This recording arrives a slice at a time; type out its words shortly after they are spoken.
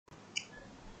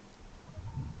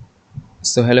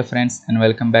So hello friends and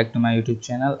welcome back to my YouTube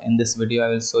channel. In this video I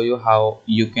will show you how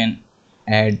you can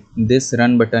add this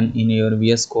run button in your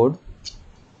VS Code.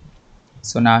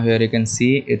 So now here you can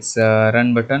see it's a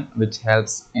run button which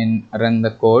helps in run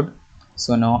the code.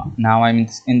 So now I'm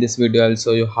in this video I'll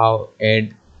show you how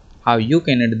you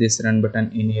can add this run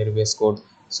button in your VS Code.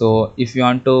 So if you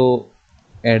want to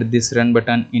add this run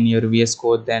button in your VS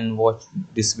Code, then watch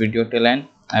this video till end.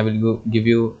 I will give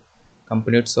you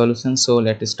complete solution. So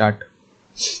let's start.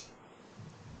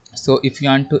 So if you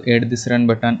want to add this run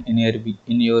button in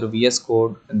your VS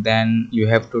Code, then you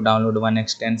have to download one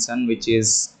extension which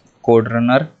is code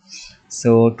runner.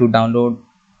 So to download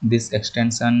this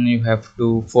extension you have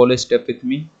to follow step with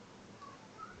me,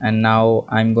 and now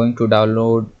I'm going to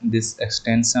download this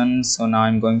extension. So now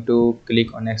I'm going to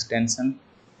click on extension,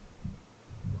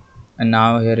 and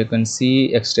now here you can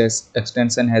see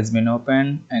extension has been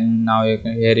opened, and now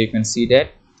here you can see that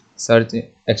search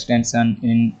extension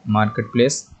in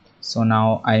marketplace. So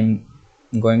now I'm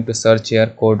going to search here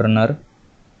code runner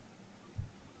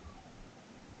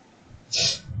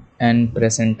and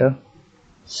press enter.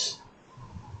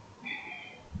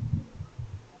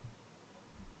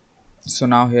 So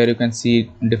now here you can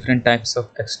see different types of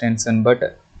extension,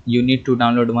 but you need to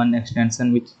download one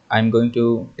extension which I'm going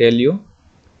to tell you.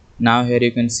 Now here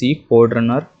you can see code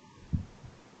runner,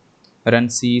 run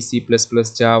C, C++,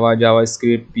 Java,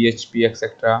 JavaScript, PHP,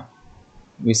 etc.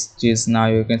 which is, now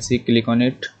you can see, click on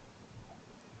it,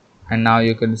 and now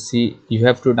you can see you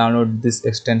have to download this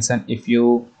extension if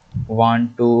you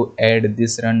want to add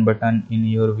this run button in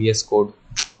your VS Code.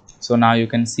 So now you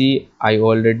can see I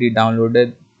already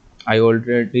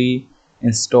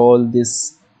installed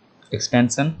this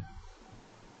extension.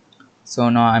 So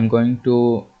now I'm going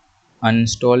to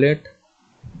uninstall it,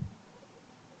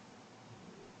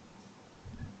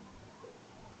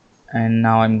 and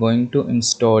now I'm going to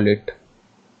install it.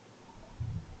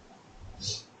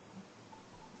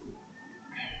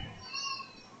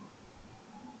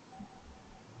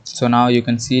 So now you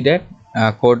can see that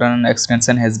code runner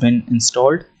extension has been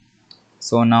installed.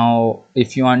 So now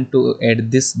if you want to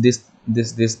add this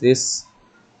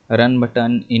run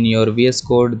button in your VS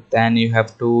Code, then you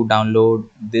have to download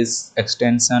this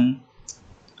extension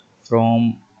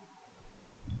from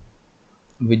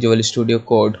Visual Studio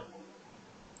Code.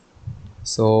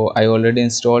 So I already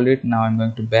installed it. Now I'm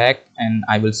going to back, and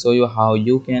I will show you how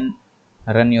you can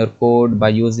run your code by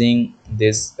using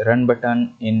this run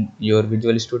button in your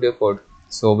Visual Studio Code.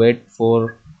 So wait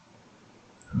for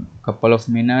a couple of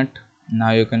minutes.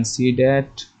 Now you can see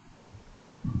that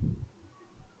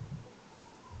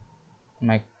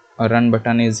my run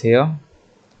button is here.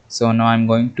 So now I'm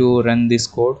going to run this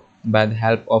code by the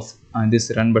help of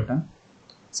this run button.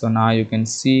 So now you can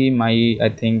see I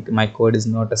think my code is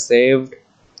not saved.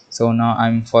 So now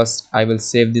I will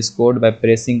save this code by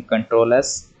pressing Ctrl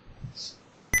S,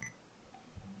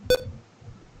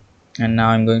 and now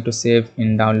I'm going to save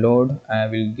in download. I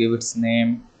will give its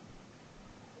name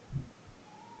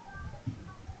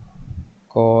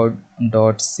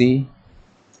code.c,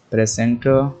 press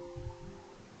enter,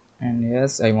 and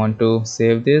yes, I want to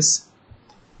save this.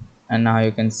 And now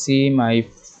you can see my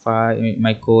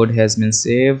code has been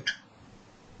saved,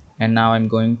 and now I'm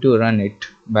going to run it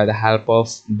by the help of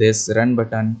this run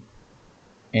button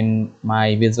in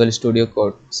my Visual Studio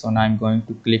Code. So now I'm going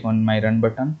to click on my run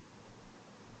button.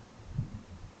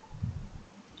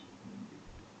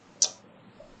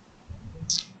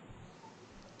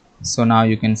 So now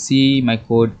you can see my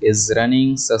code is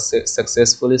running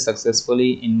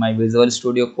successfully in my Visual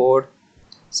Studio Code.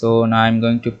 So now I'm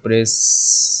going to press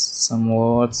some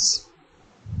words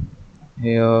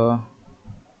here.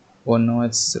 Oh no,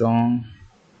 it's wrong.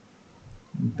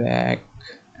 Back,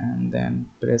 and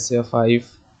then press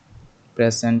F5,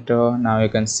 press enter. Now you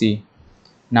can see,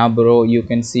 now bro, you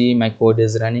can see my code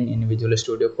is running in Visual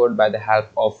Studio Code by the help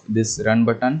of this run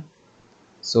button.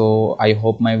 So I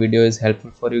hope my video is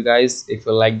helpful for you guys. If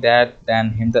you like that,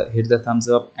 then hit the thumbs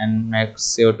up and make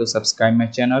sure to subscribe my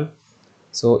channel.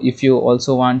 So if you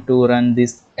also want to run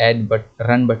this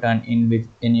run button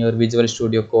in your Visual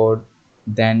Studio Code,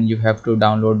 then you have to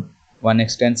download one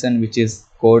extension which is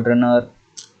code runner.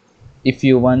 If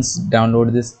you once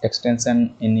download this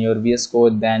extension in your VS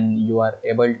Code, then you are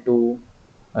able to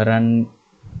run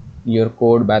your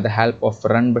code by the help of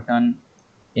run button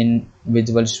in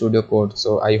Visual Studio Code.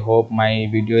 So I hope my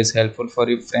video is helpful for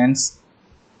you friends,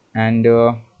 and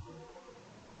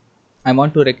I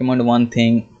want to recommend one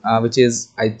thing which is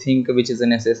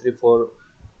necessary for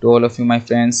to all of you my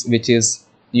friends, which is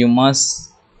you must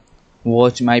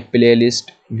watch my playlist,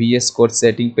 VS Code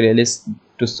setting playlist,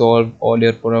 to solve all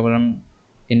your problem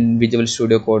in Visual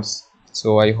Studio Codes.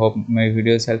 So I hope my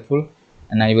video is helpful,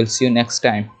 and I will see you next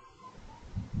time.